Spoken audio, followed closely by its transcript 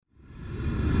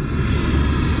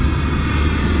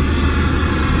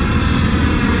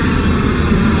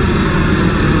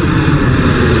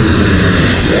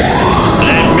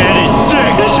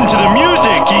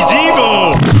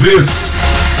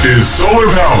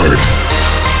Powered.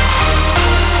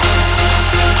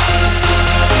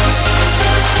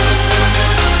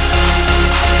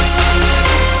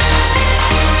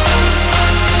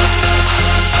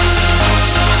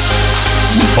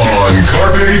 On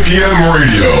Carpe PM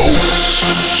Radio.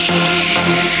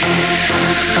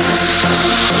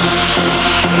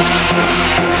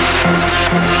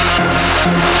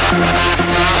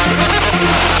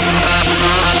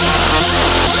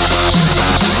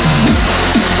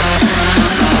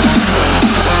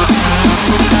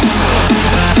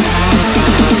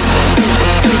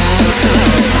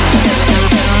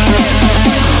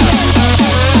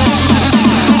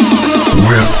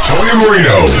 With Tony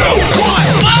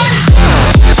Marino.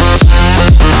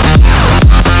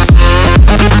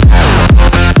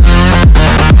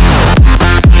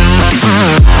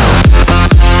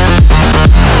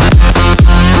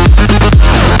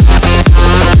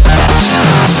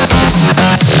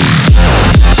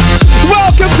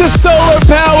 Welcome to Solar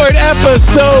Powered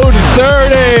episode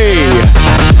 30.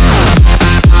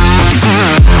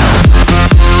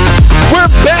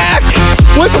 We're back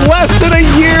with less than a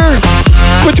year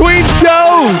between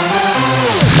shows.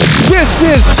 This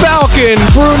is Falcon,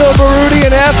 Bruno Baruti,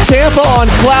 and F Tampa on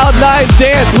Cloud9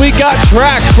 Dance. We got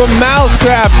tracks from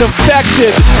Mousetrap,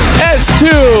 Defected, S2,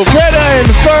 Greta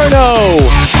Inferno,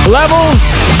 Levels,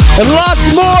 and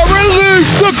lots more.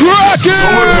 Release the Kraken!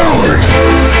 Solar Powered.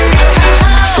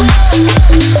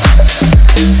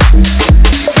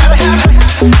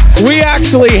 We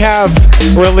actually have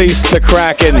released the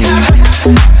Kraken.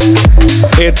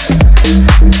 It's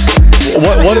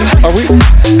what are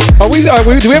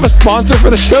we do we have a sponsor for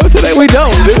the show today? We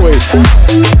don't, do we?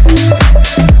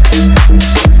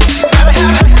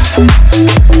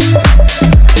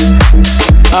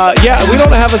 Yeah, we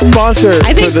don't have a sponsor.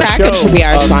 I think for the Kraken show. should be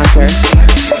our sponsor.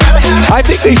 I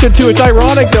think they should too. It's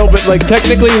ironic though, but like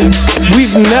technically,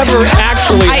 we've never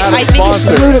actually had a I think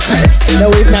sponsor. it's ludicrous that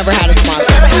we've never had a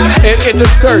sponsor. It's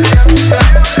absurd.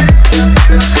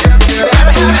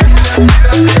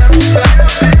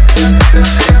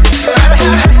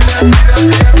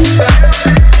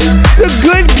 It's a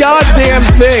good goddamn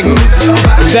thing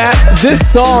that this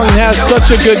song has such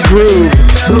a good groove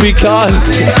because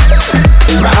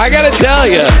I gotta tell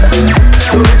you,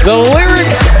 the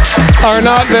lyrics are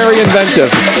not very inventive,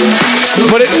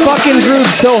 but it fucking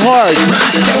grooves so hard.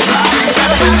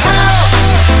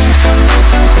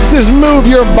 This is Move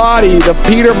Your Body, the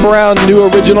Peter Brown new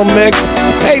original mix.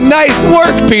 Hey, nice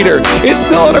work, Peter. It's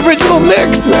still an original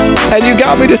mix. And you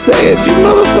got me to say it, you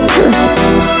motherfucker.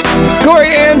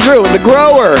 Corey Andrew, The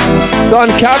Grower, Son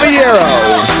Caballero.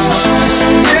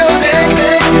 Music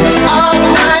all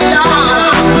night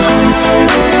long.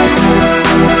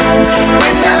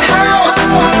 With that house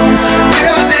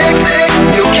music,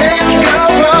 you can't go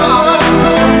wrong.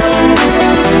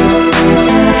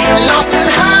 Lost in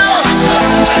house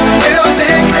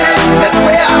music, that's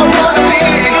where I wanna be.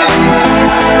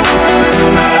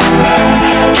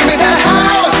 Give me that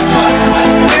house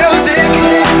music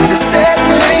to set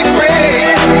me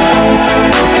free.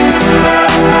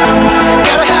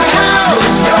 Gotta have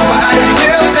house your body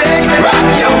music, rock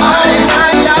your body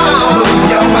night long. Move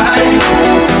your body,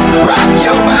 rock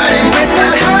your body with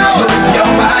that house your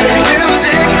body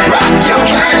music, rock your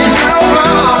body, go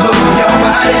wrong. Move your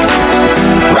body,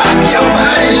 rock your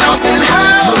body, lost in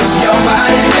house your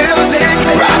body music,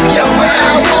 rock your where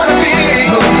I wanna be.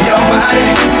 Move your body,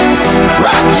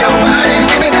 rock your body,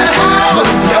 give me that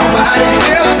house your body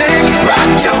music, rock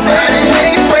your setting me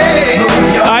free.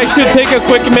 I should take a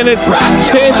quick minute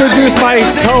to introduce my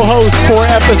co-host for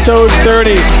episode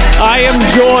 30. I am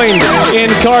joined in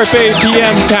Carpe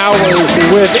PM Towers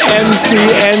with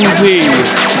MCNZ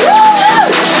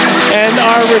and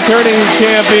our returning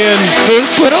champion, Who's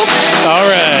Quiddle? all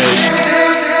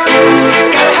right.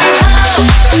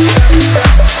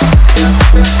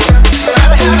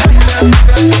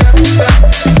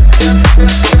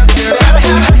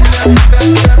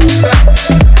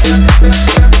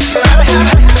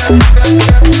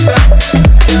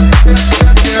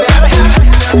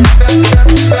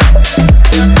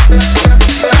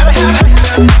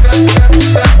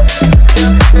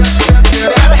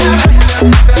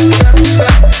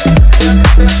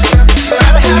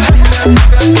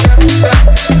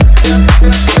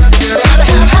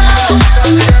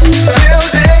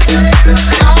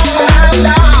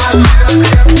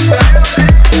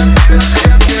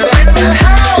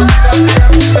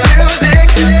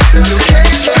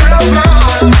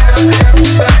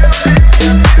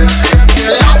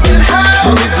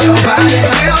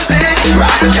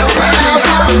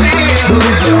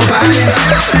 Rock your body,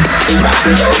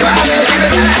 give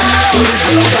it that house. Rock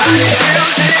your body,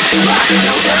 music, rock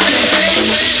your body.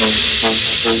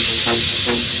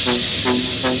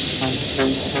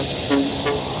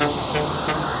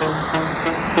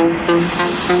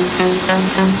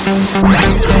 This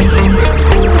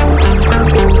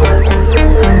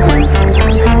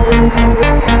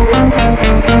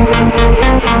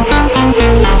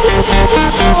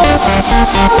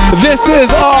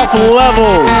is Off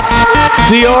Levels.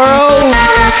 Dioro,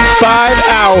 5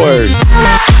 hours.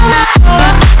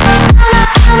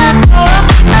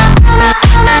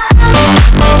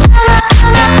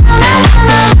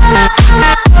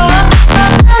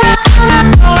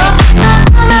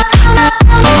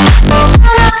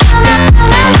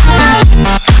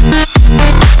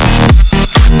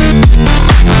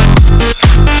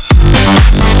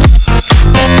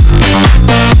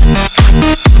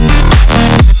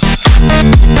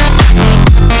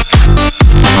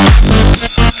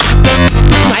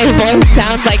 My voice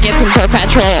sounds like it's in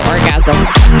perpetual orgasm.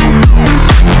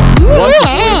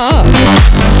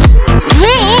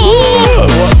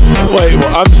 Wait,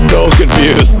 I'm so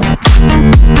confused.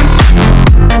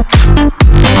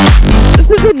 This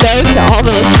is a note to all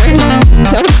the listeners.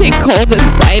 Don't take cold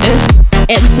and sinus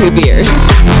and 2 beers.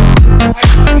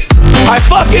 I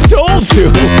fucking told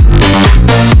you.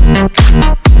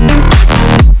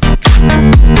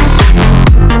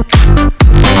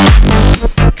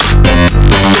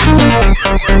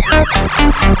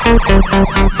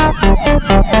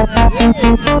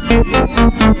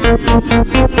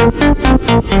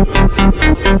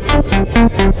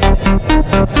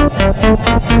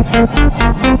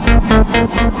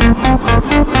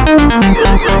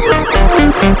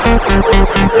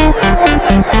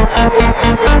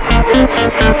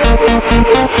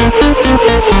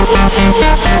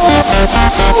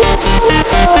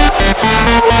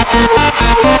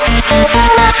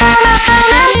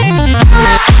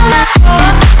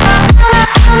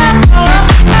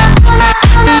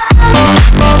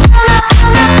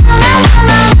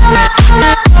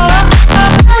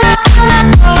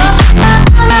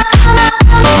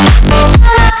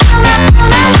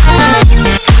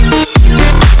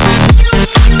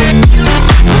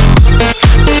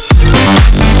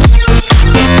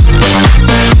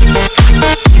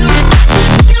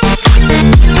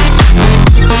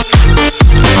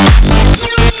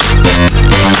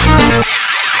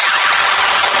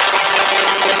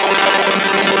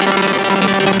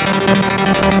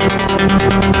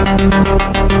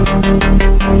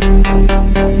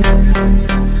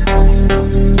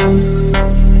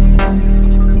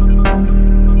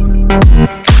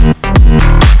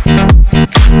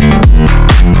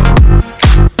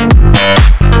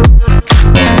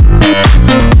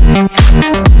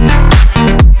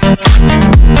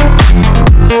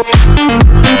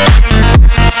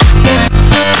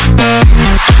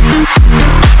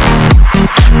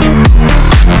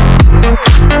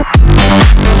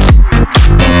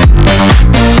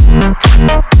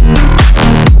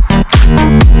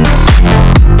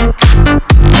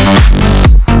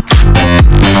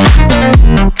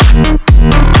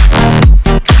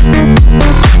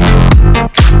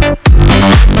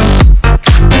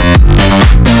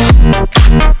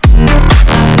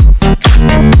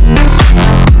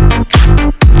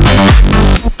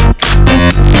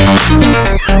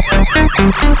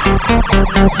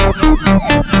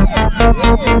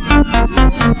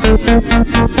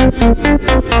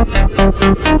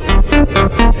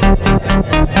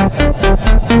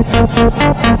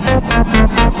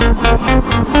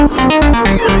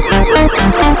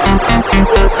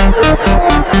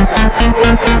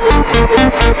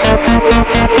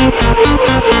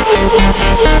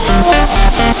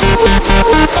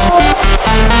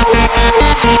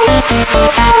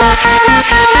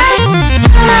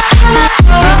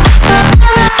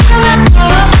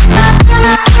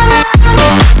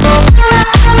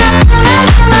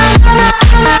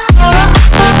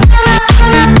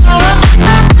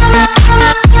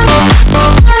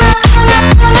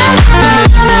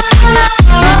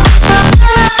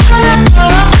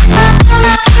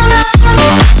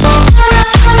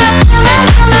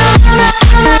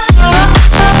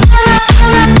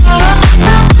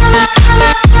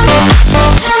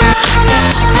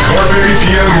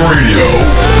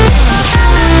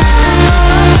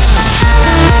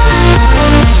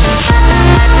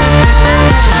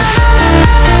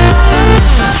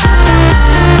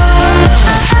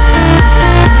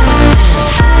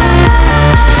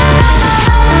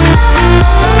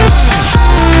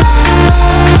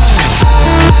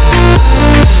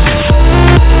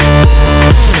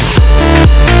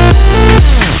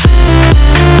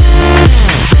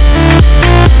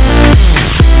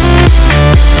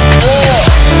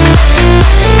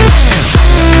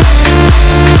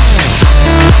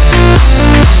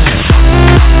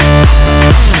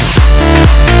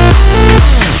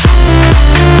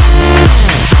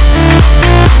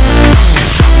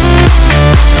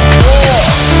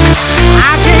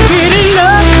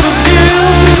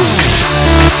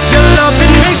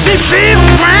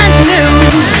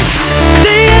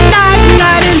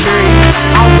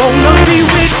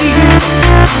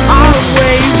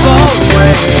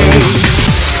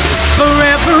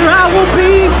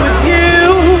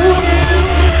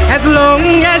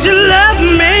 long as you love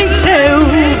me too.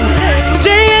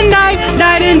 Day and night,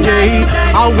 night and day,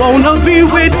 I wanna be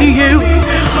with you.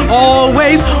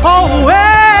 Always,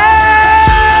 always.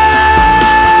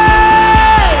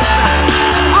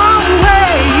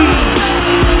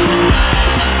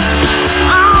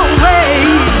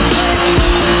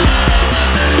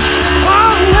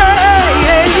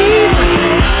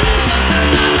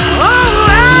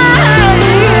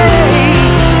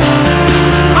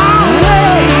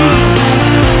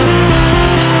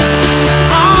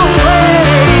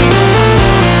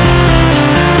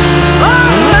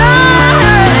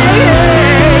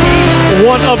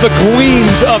 One of the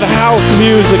queens of house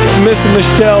music, Miss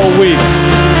Michelle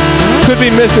Weeks. Could be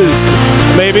Mrs.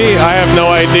 Maybe. I have no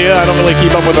idea. I don't really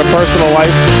keep up with her personal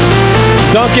life.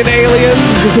 Duncan Aliens.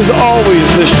 This is always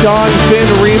the Sean Finn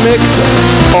remix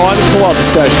on Club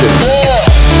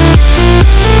Session.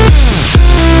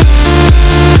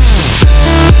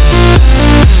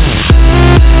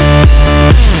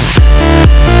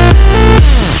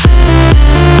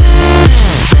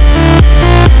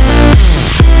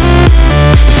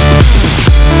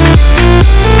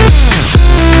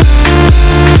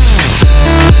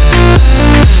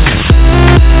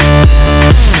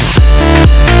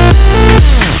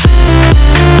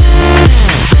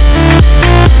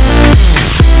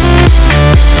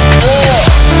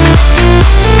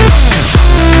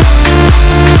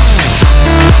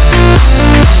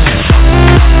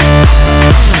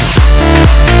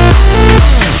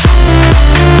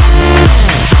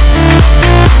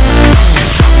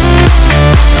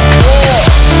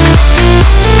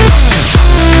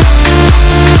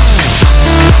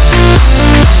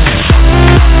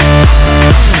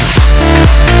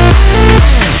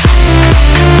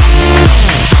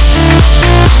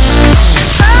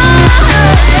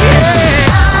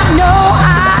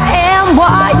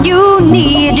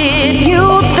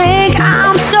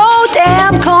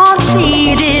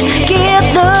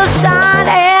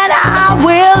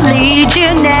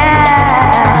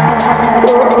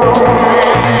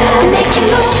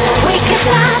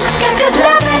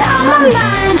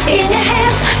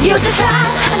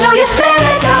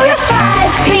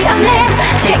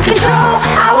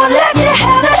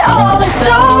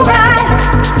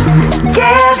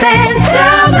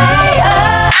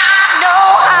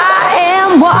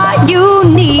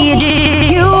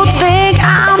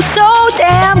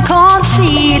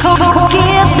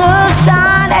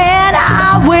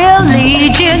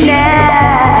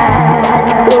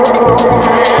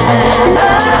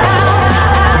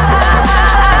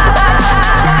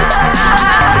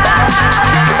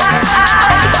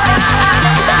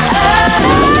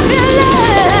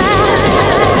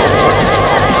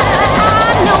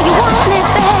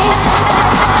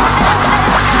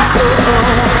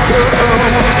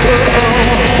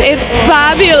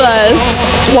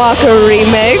 Walker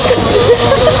remix.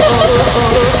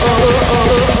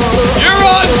 You're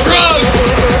on drugs!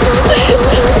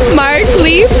 Mark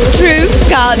Leaf, Drew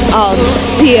Scott on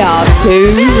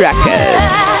CR2 Records.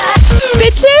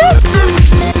 Bitches!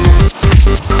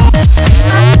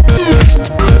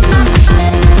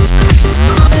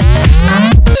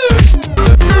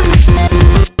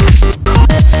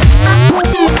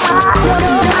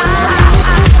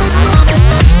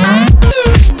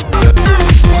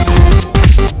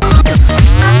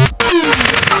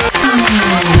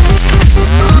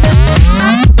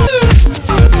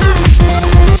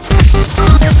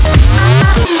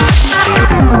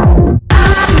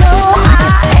 I know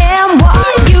I am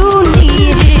what you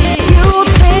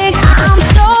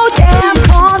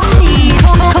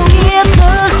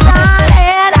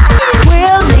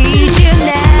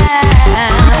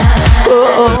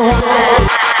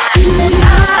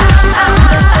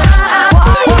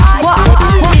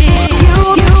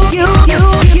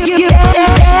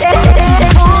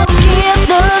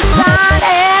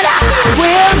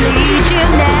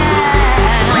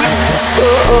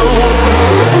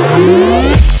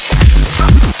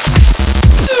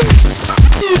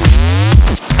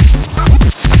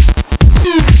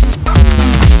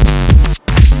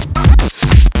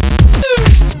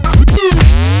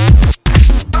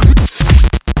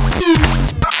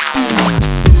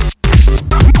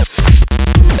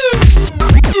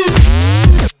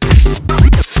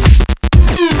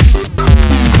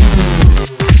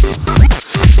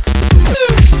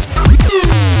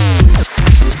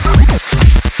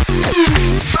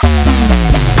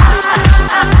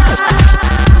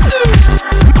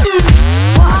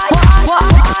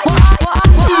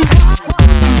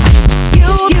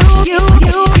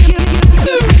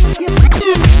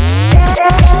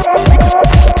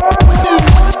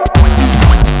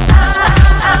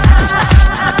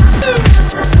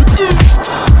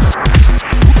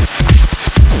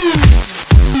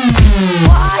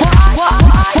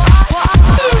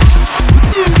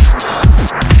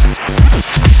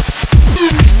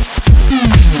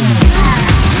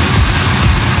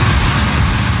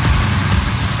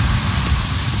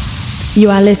You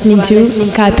are listening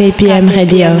to Carpe PM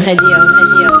Radio.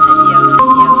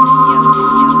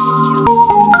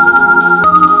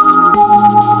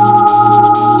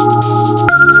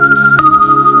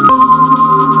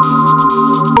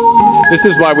 This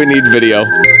is why we need video.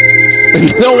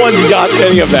 No one's got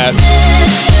any of that.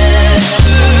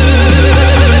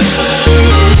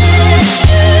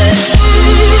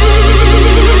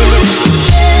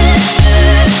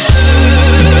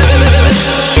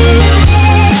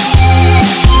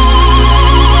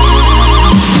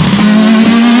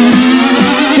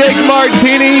 Jake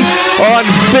Martini on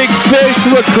Big Fish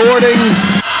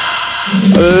Recordings,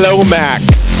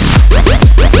 Lomax.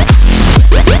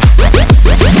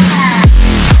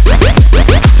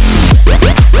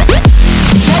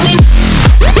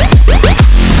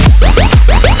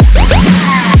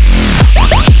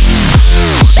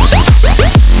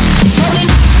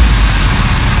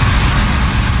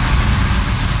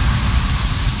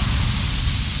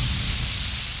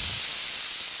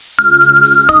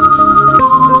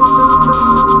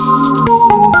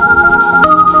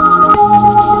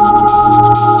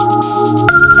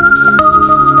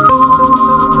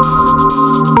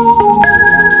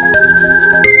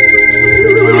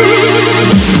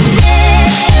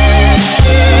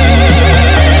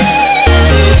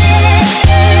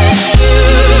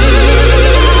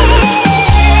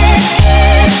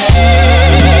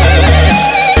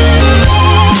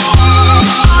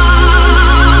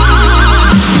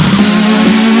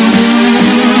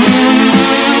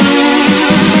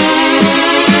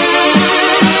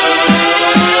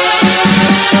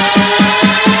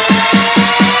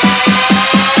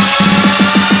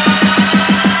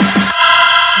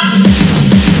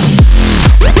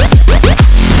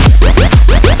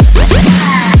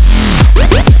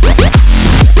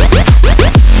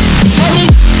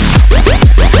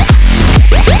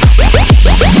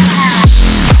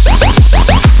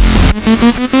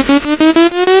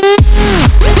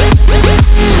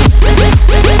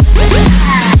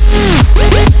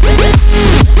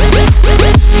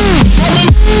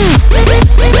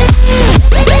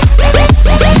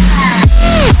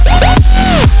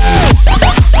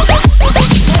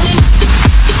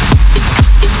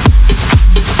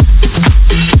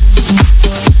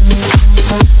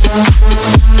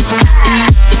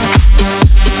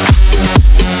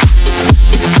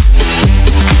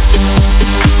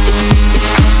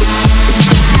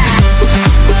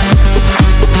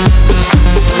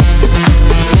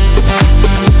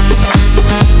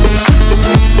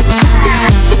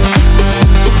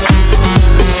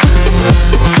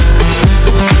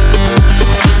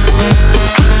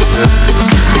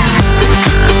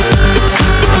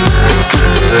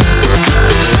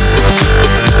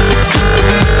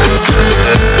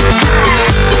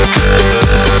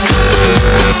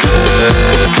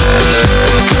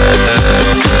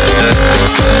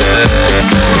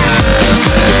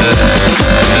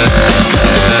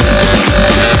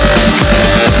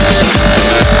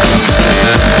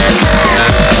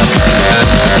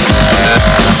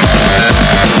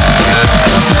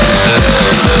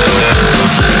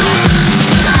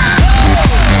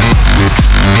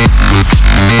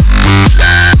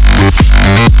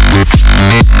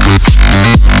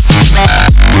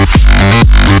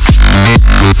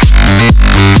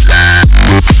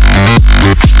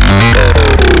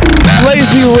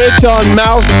 On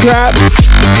Mousetrap,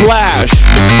 Flash.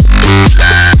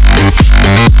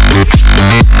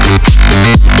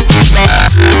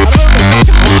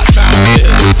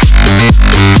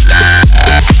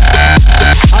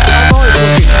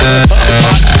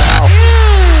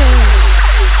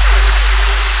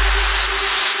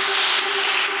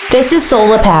 This is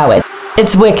solar powered.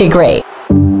 It's wicked great.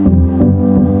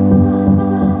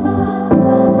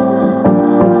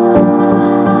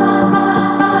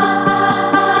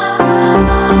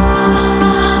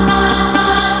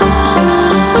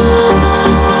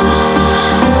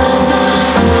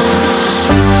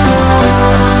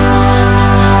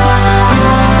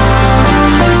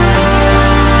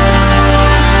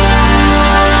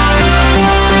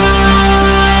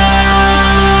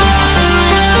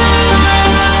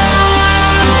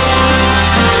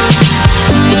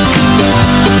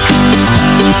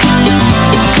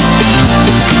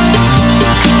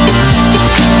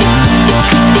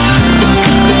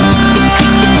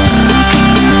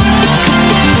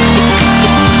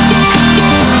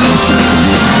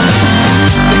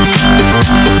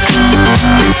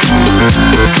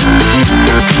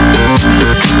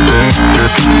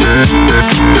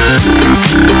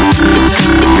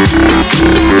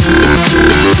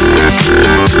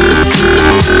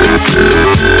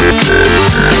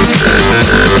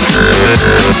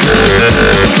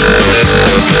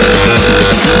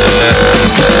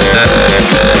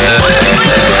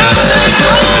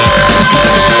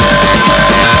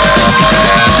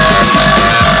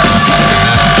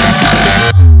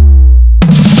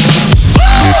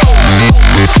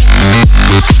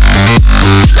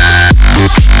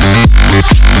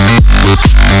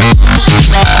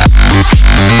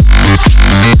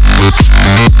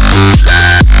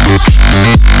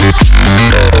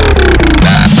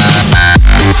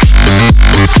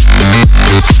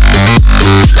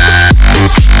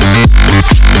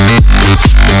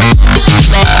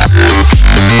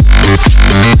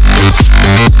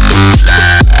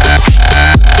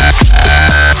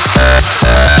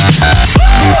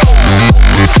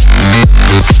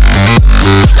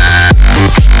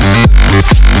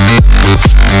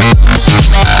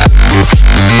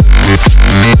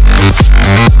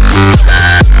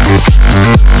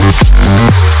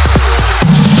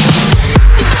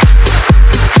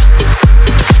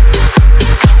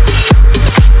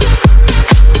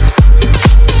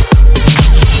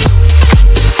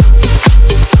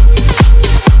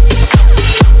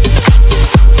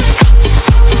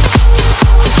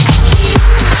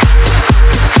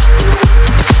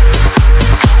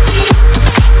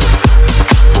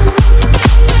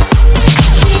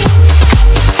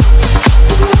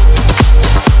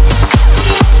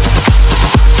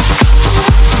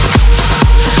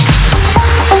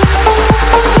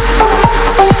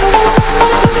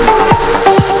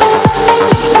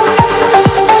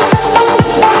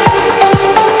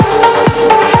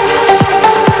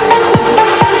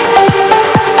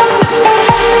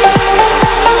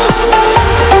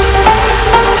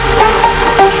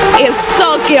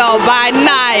 You by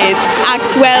Night,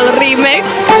 Axwell Remix,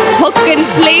 Hook and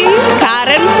Sling,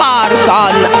 Karen Park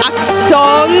on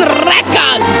Axstone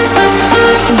Records.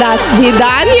 Das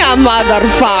Vidania,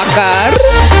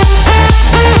 motherfucker.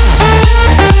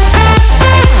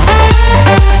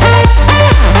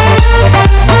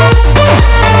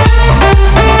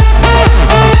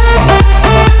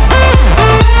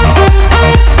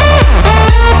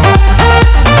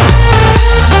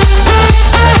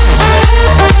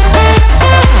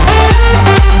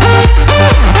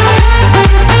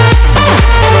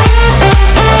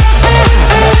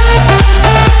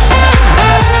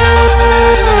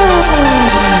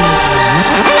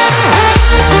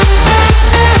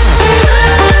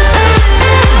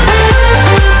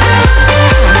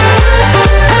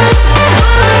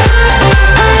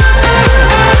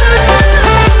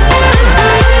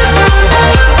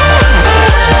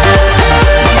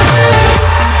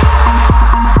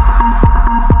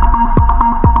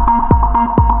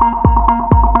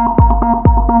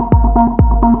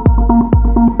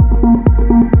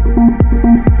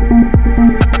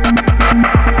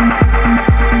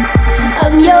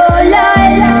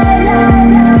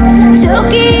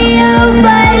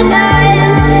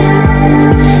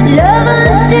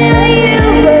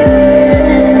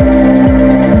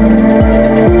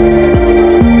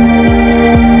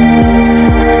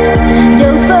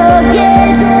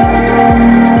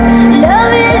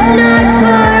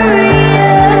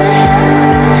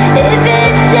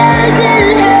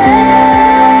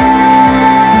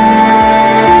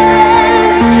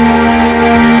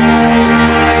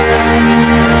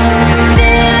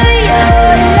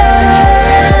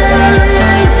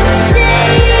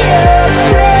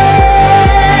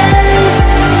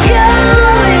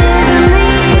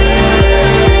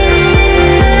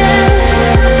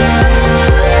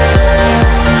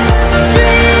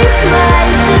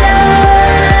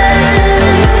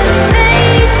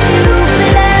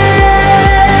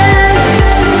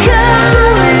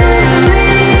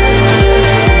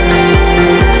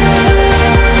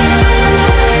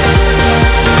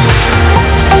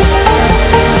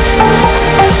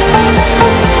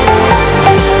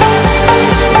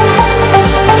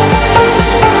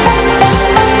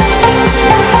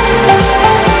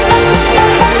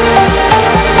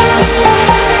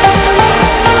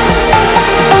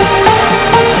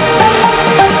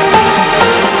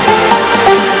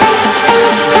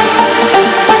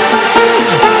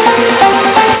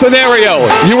 Scenario,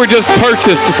 you were just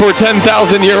purchased for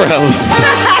 10,000 euros.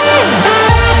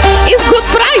 It's good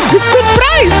price, it's good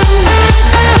price.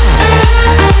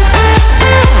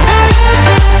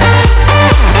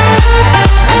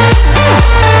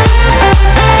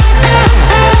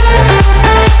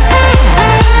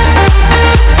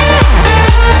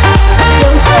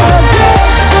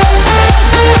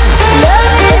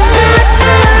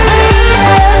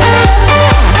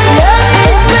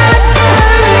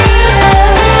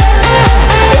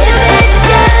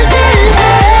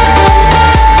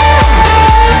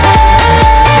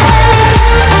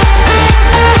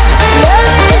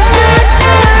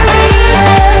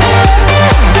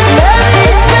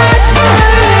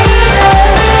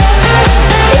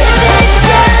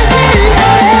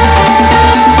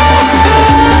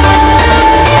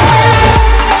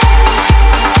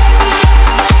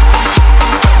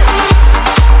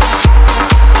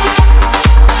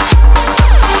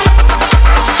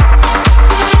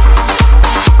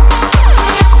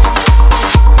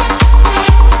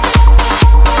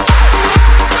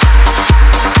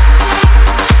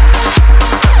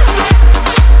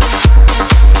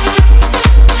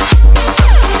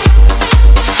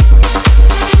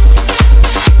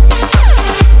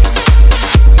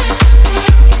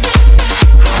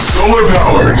 Solar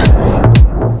powered.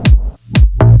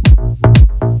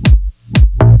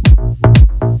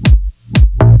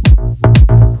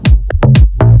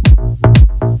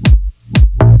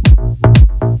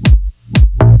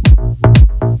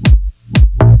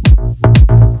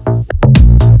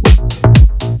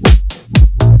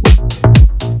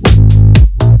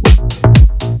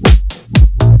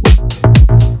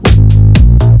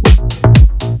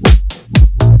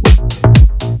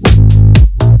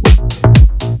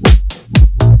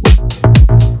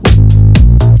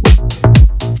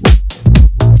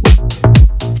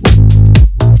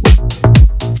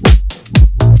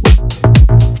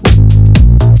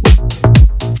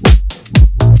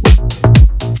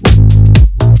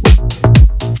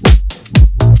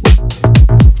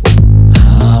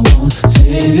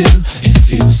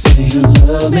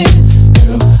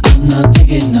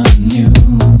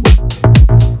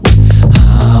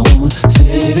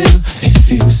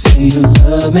 you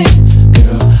love me,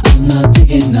 girl, I'm not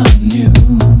digging on you.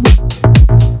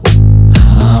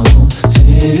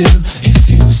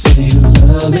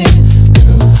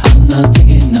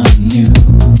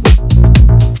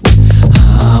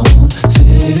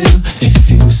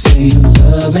 you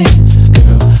love me,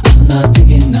 girl, I'm not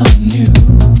digging on you.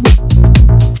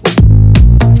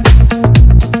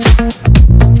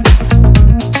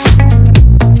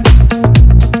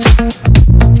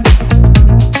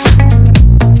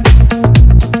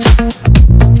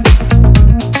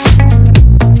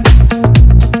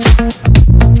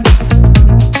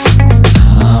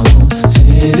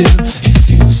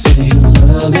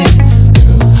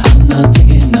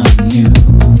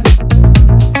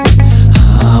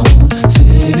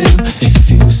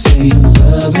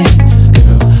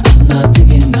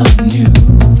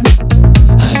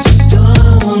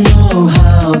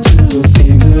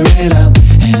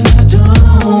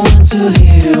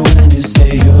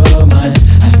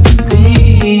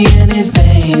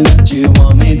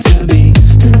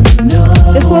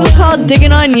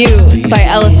 Digging on You by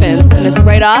Elephants, and it's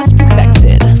right off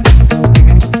Defected.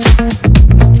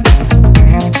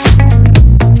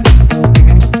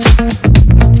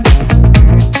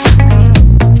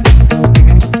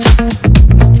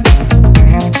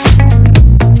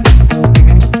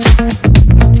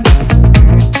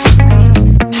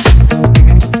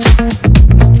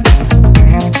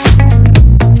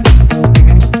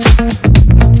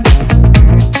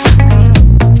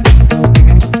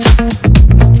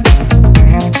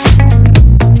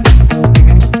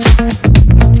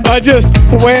 I just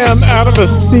swam out of a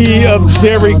sea of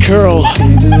dairy curls,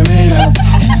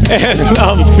 and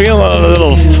I'm feeling a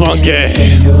little funky.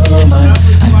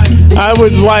 I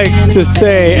would like to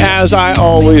say, as I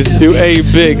always do, a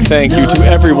big thank you to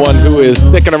everyone who is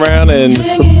sticking around and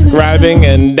subscribing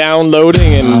and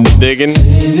downloading and digging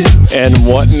and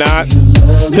whatnot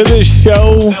to this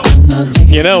show.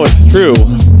 You know, it's true.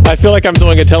 I feel like I'm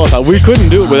doing a telethon. We couldn't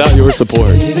do it without your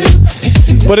support.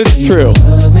 But it's true.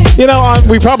 You know,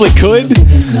 we probably could,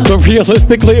 but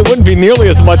realistically, it wouldn't be nearly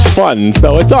as much fun.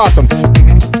 So it's awesome.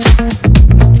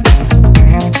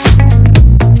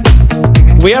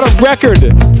 We had a record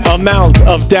amount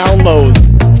of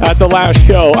downloads at the last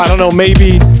show. I don't know,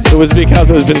 maybe it was because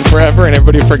it's been forever and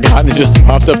everybody forgot and it just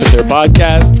popped up in their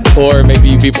podcasts, or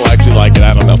maybe people actually like it.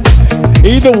 I don't know.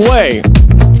 Either way,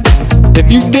 if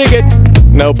you dig it,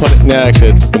 actually,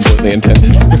 it's completely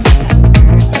intended.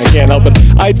 I can't help it.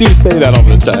 I do say that all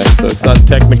the time, so it's not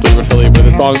technically affiliated with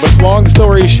the song. But long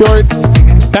story short,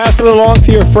 pass it along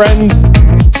to your friends.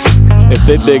 If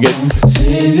they dig it,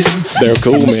 they're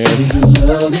cool, man.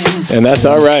 And that's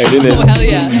alright, isn't it? Oh, hell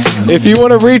yeah. If you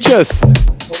want to reach us,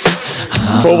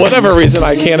 for whatever reason,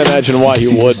 I can't imagine why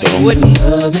you would, though.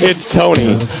 It's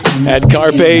Tony at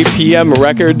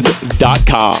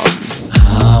CarpePMRecords.com.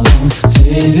 I won't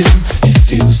save you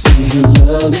if you say you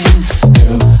love me,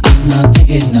 girl, I'm not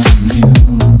digging on you.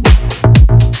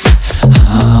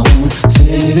 I won't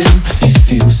save you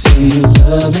if you say you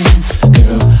love me,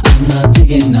 girl, I'm not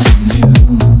digging on you.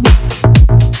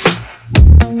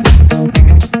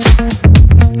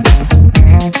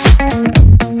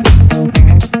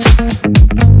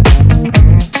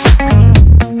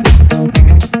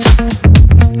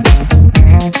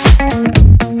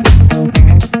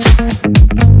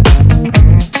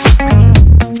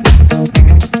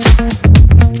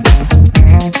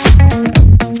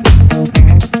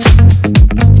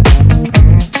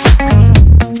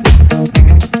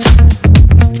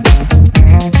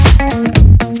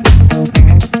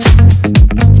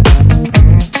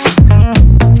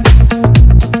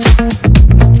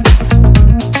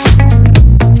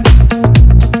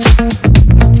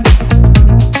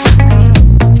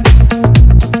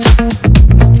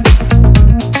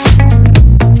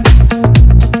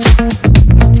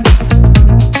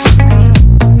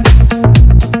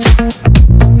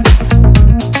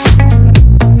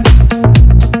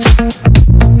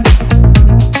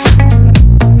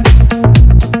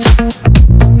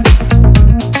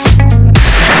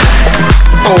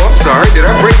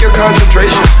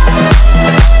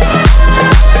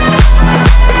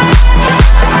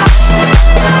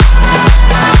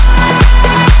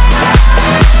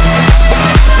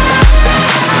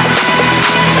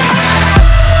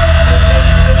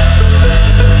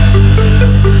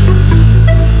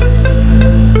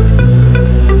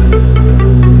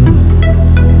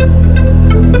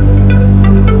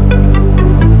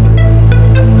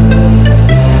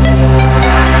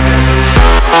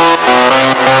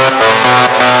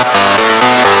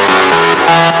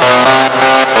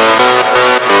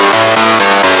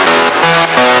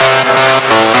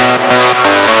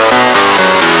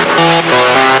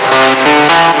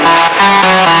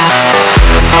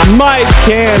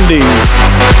 Candies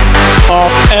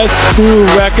off S2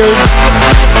 Records,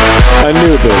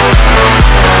 Anubis.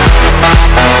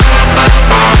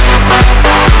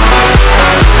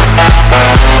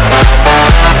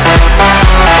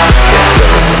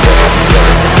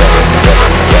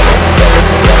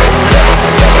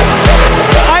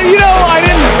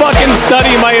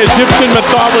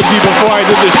 etymology before I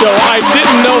did the show. I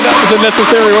didn't know that was a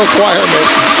necessary requirement.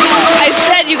 I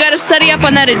said you gotta study up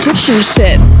on that Egyptian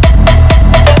shit.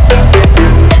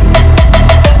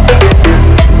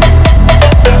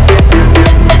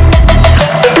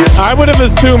 I would have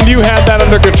assumed you had that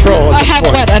under control. I have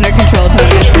what under control,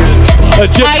 Tony?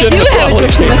 Egyptian I do have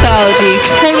Egyptian mythology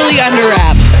totally under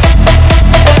wraps.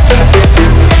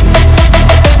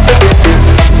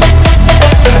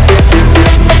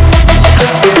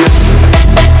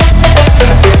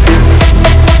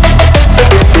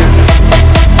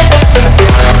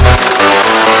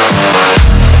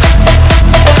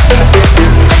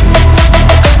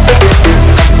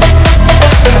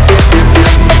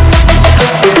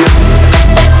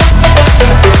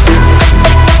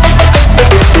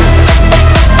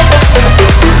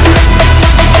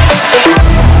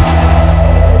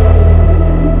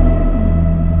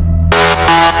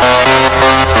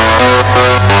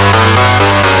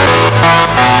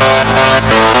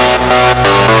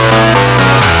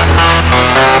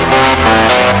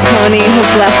 Tony has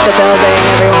left the building,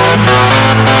 everyone.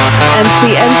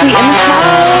 MC in the house.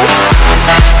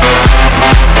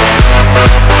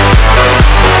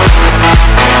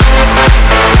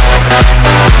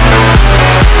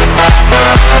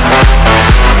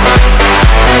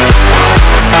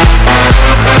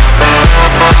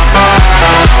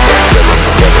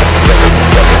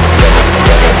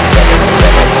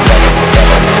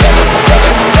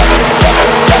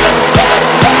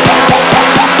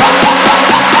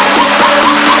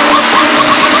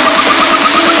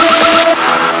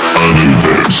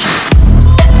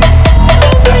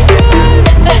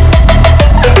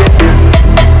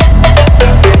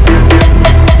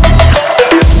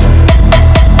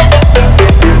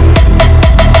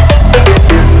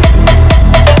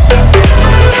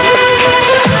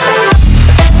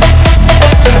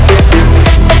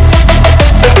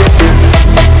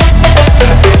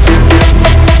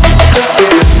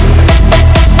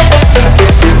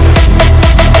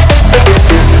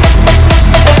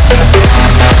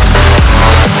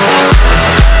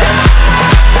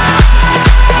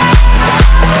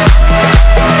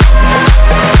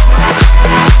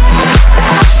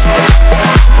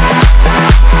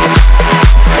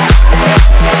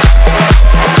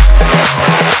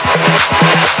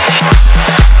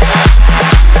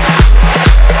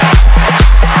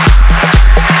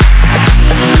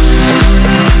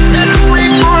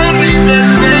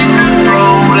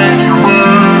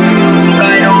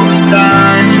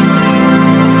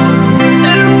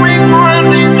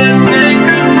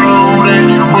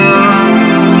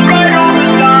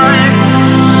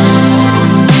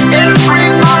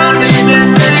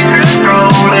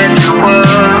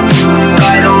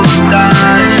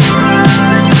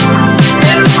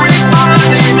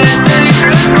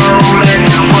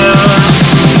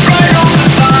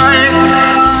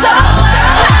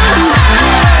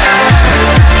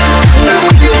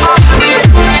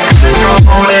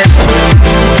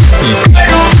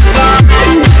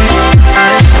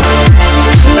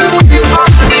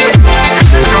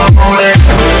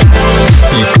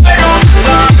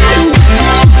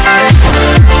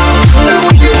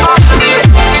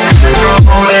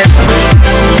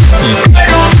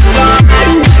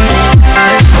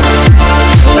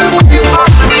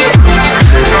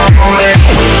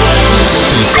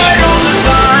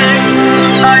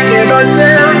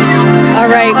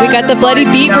 The Bloody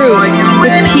Beat Roots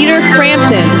with Peter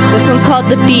Frampton. This one's called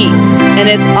The Beat, and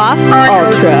it's off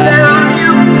Ultra.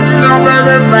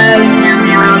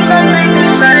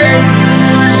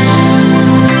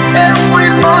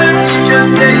 Everybody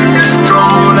just take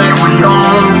control and we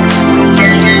all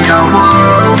can get your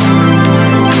world.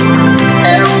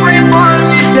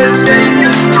 Everybody just take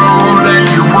control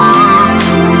and you want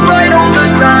right on the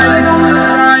time.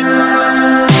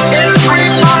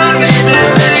 Everybody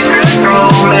just take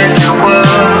control and you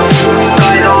want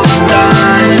right on the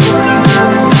time.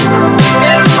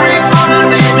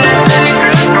 Everybody just take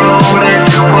control and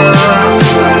you want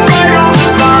right on the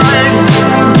time.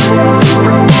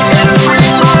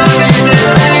 Everybody just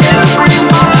take,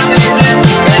 everybody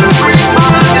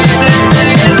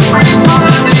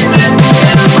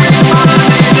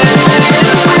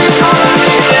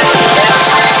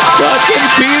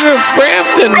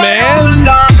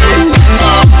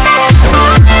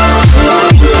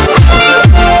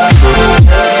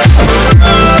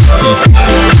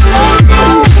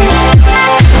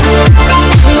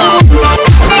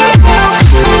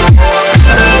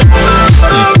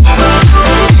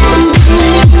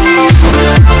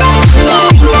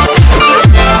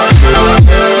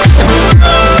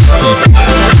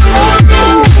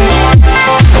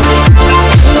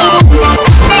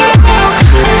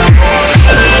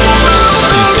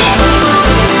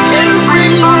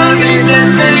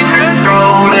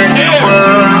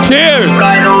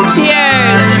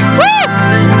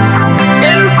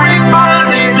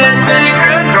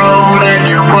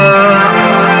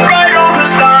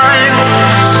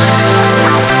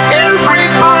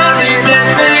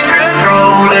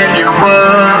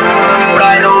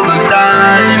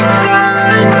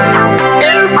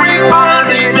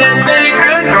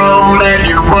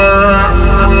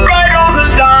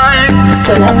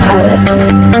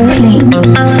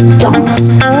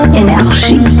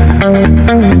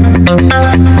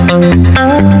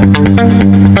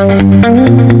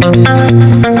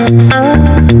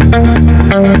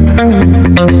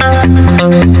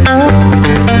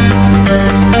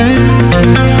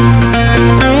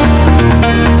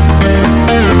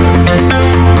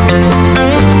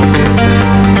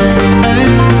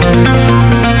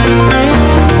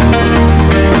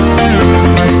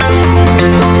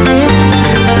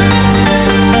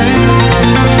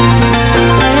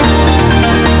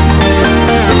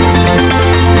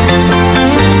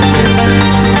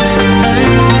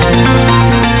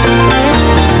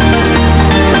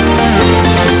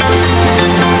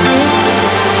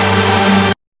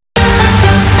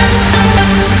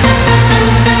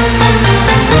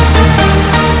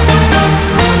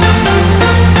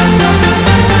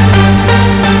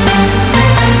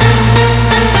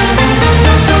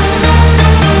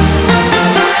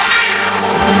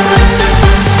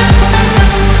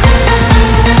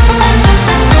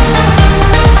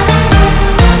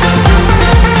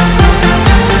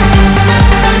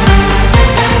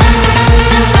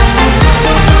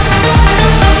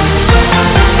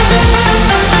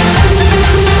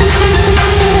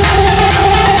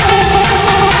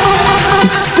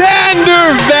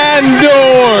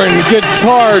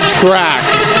Guitar track.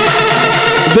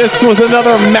 This was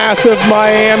another massive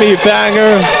Miami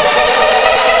banger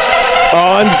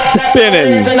on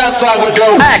Spinnin'.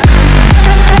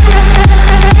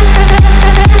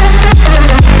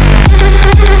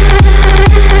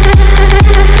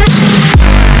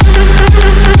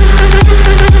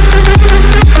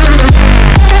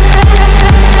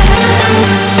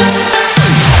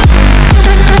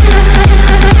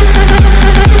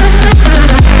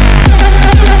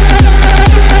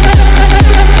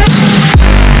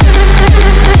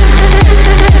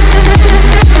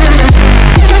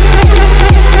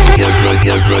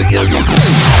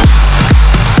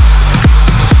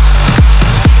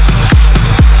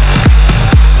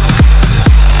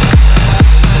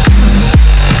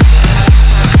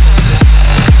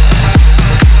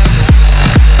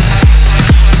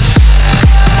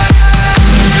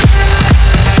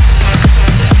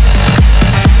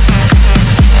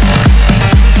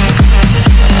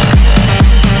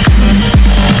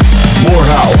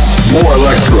 More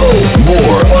electro,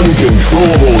 more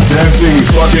uncontrollable dancing,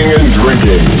 fucking, and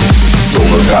drinking.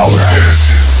 Solar Power.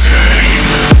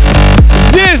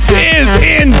 This is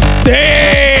insane!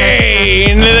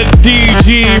 The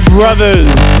DG Brothers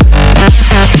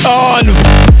on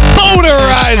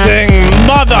Motorizing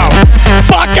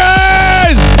Motherfuckers!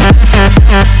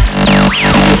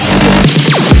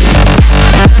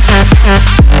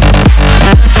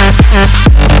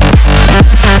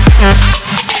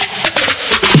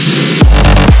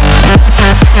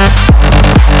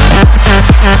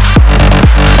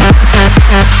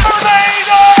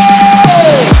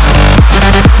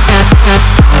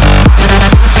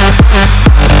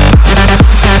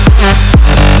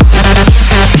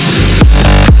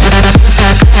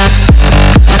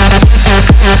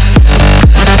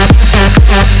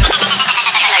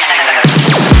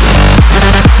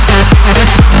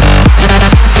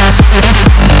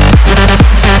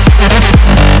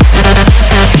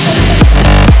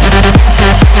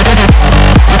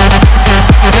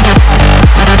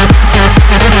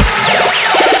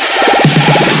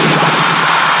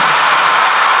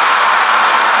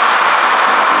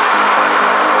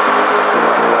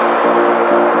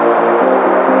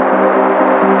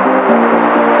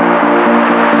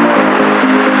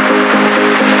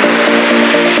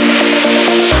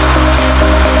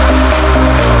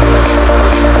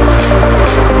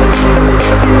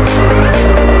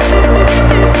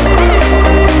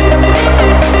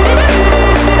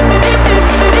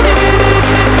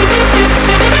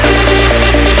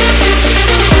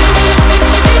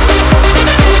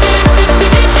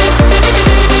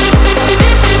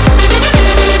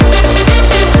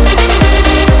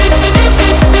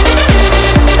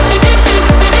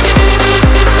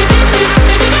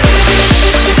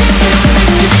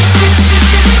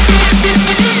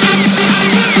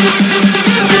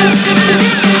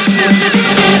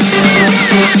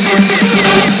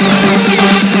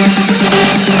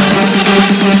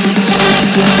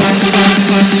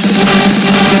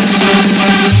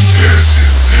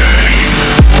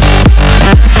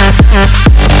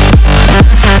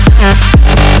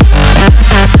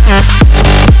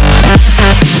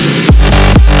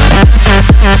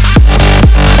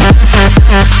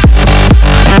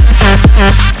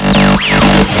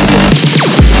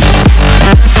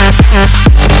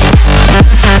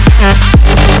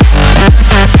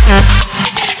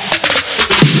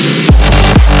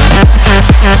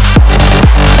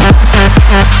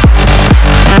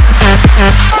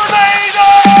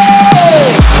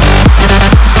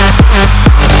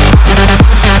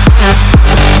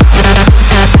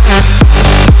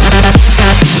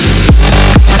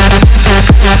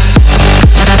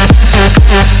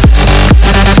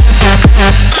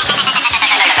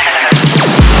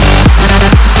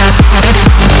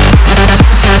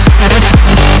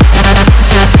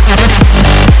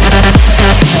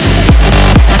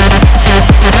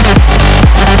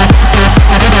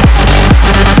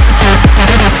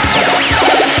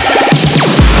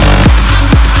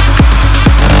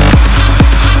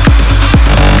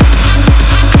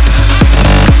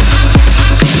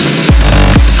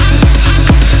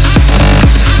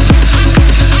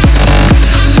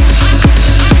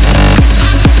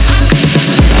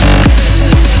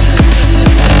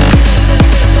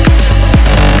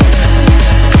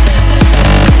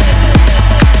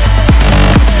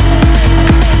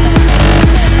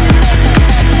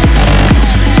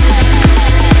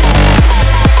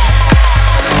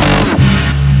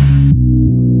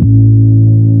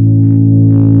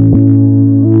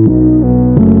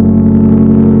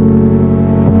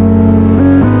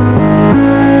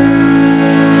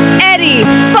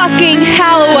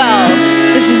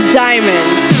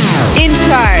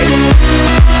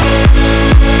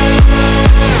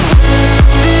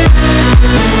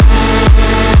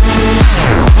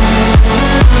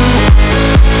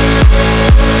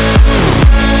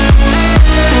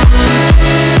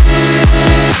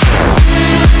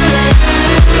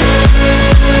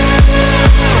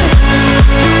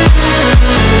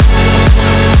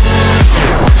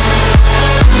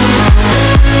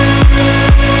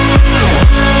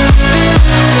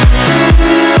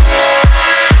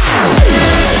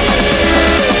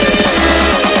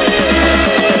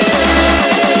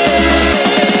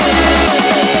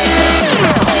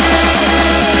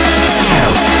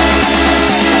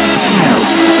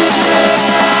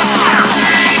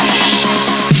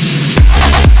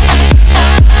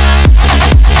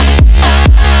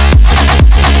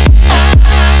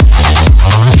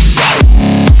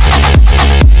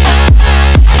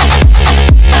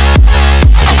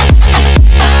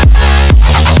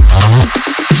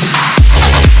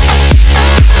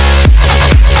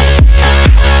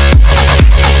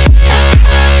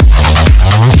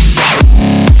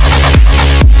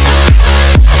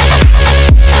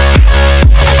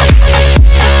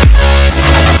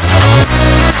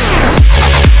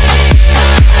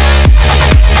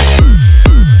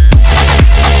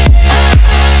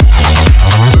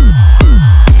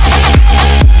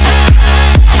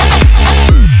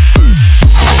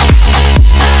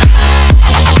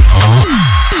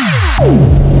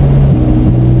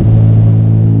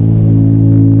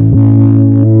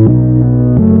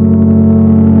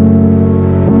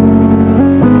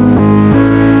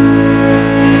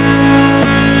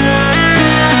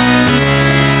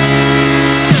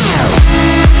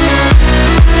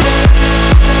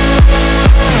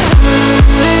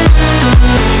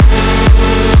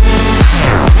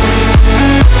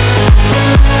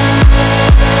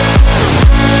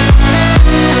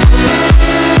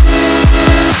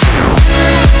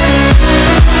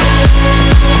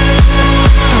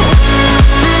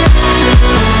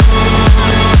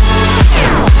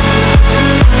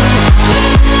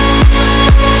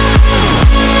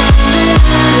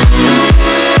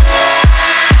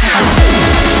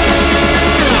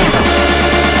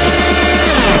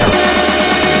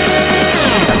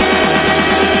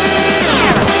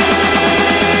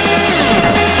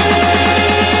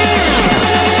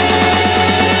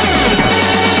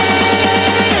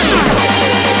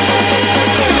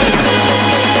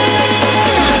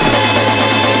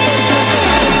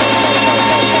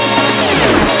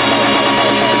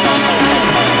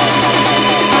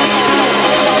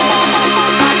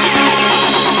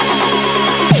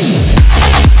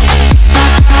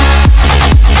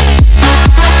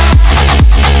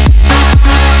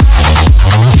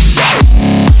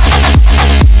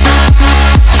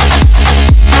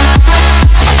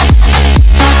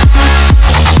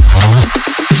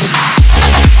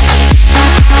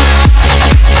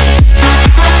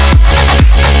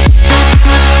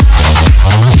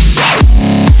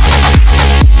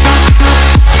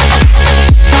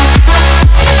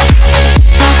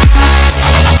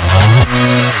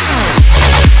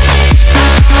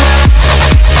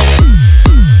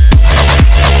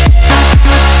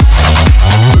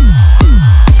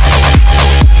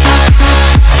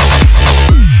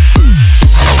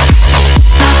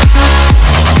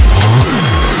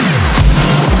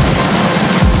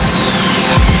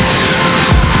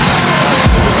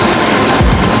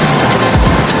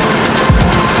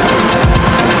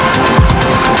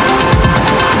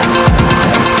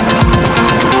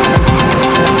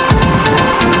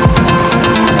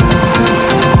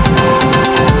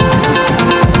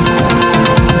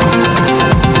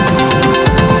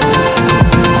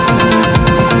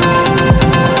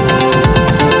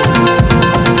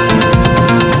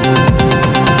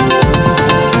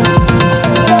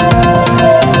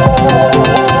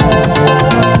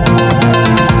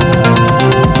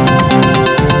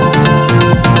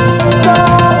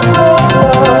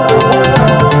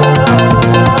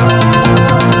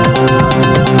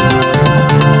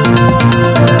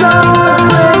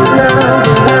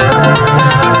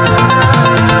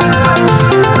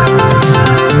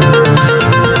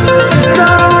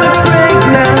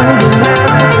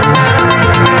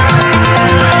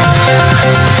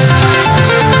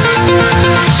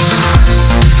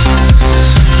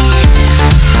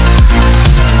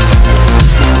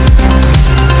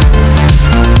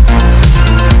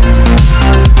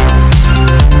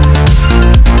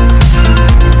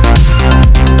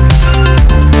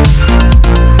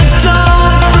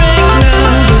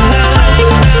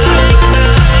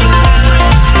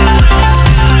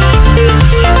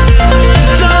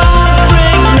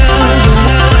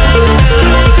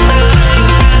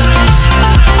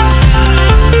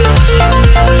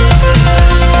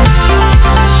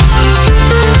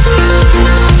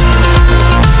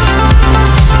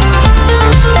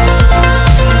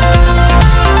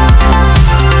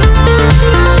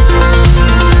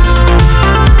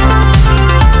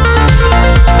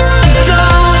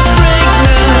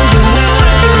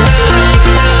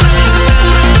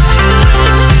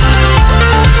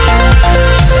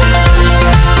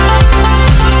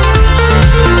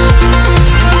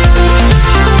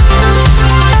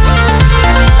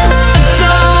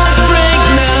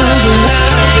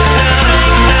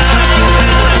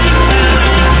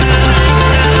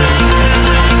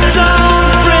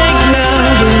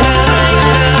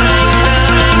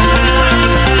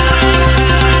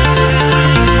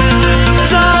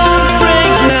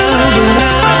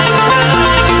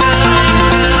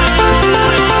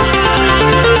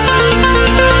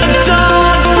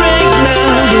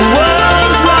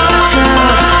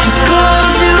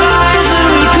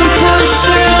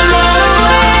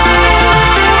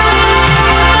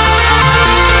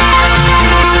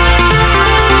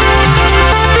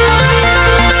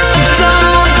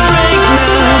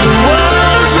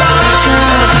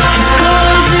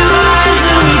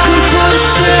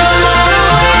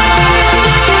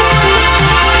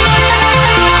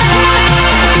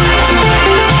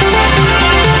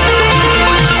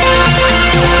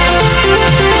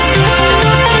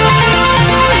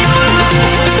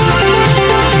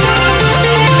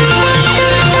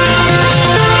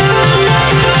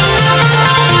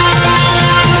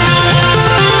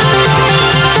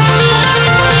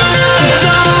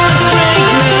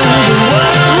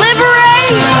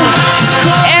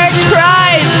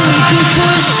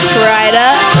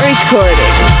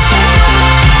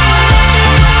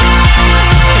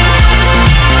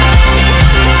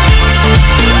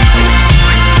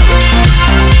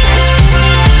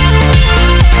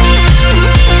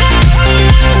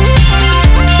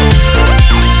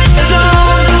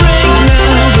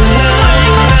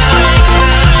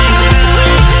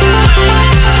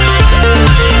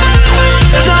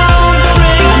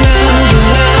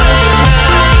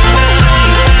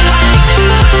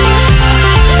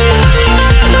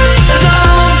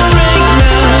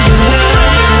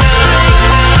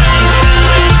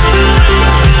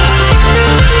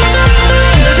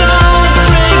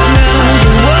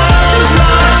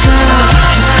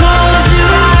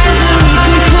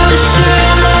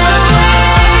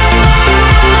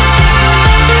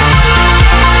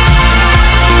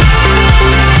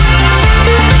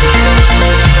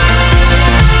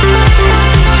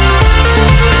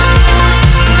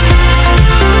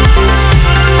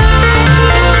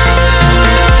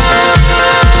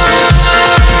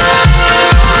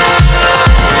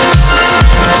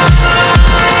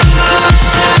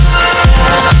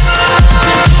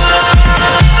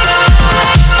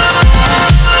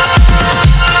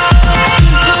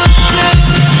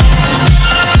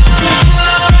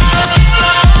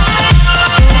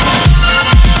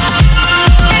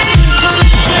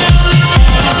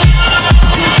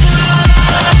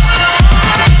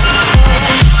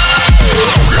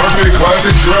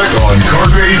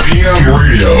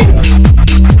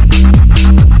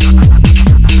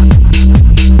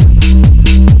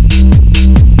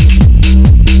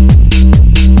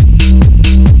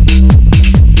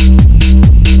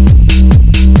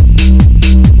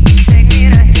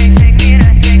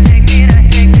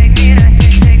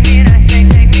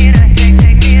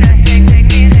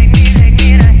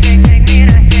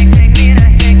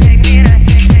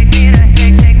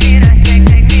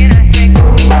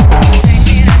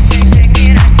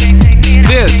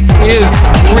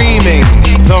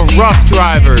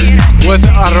 Drivers with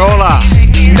Arola,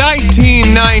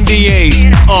 1998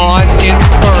 on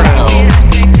Inferno.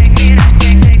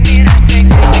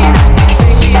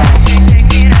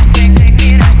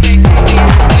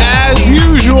 As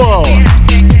usual,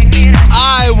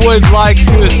 I would like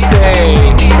to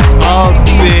say a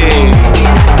big,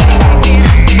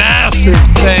 massive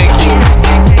thank you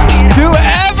to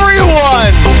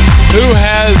everyone who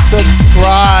has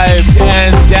subscribed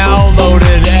and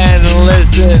downloaded and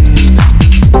listened.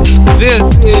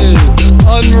 This is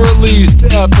unreleased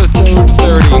episode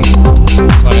 30.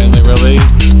 Finally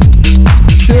released.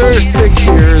 Sure, 6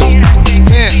 years.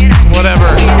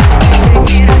 Whatever.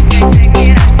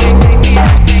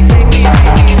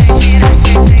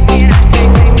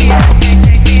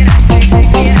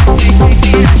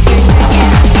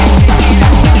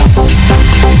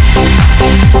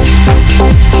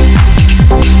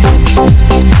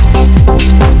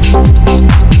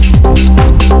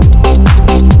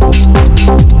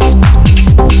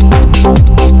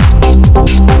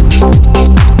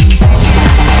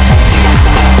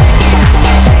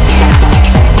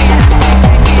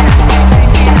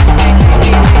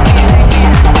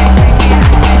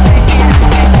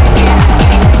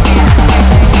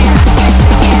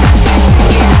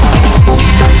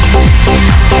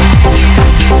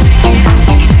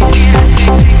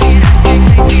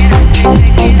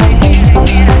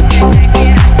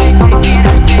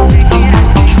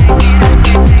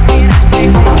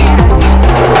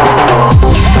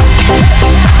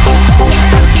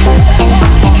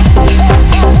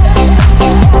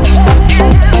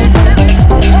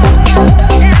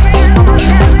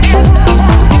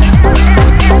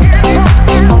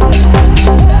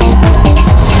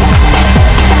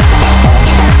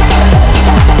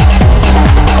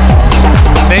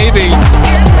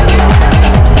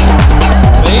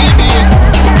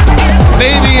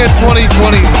 Maybe in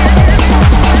 2020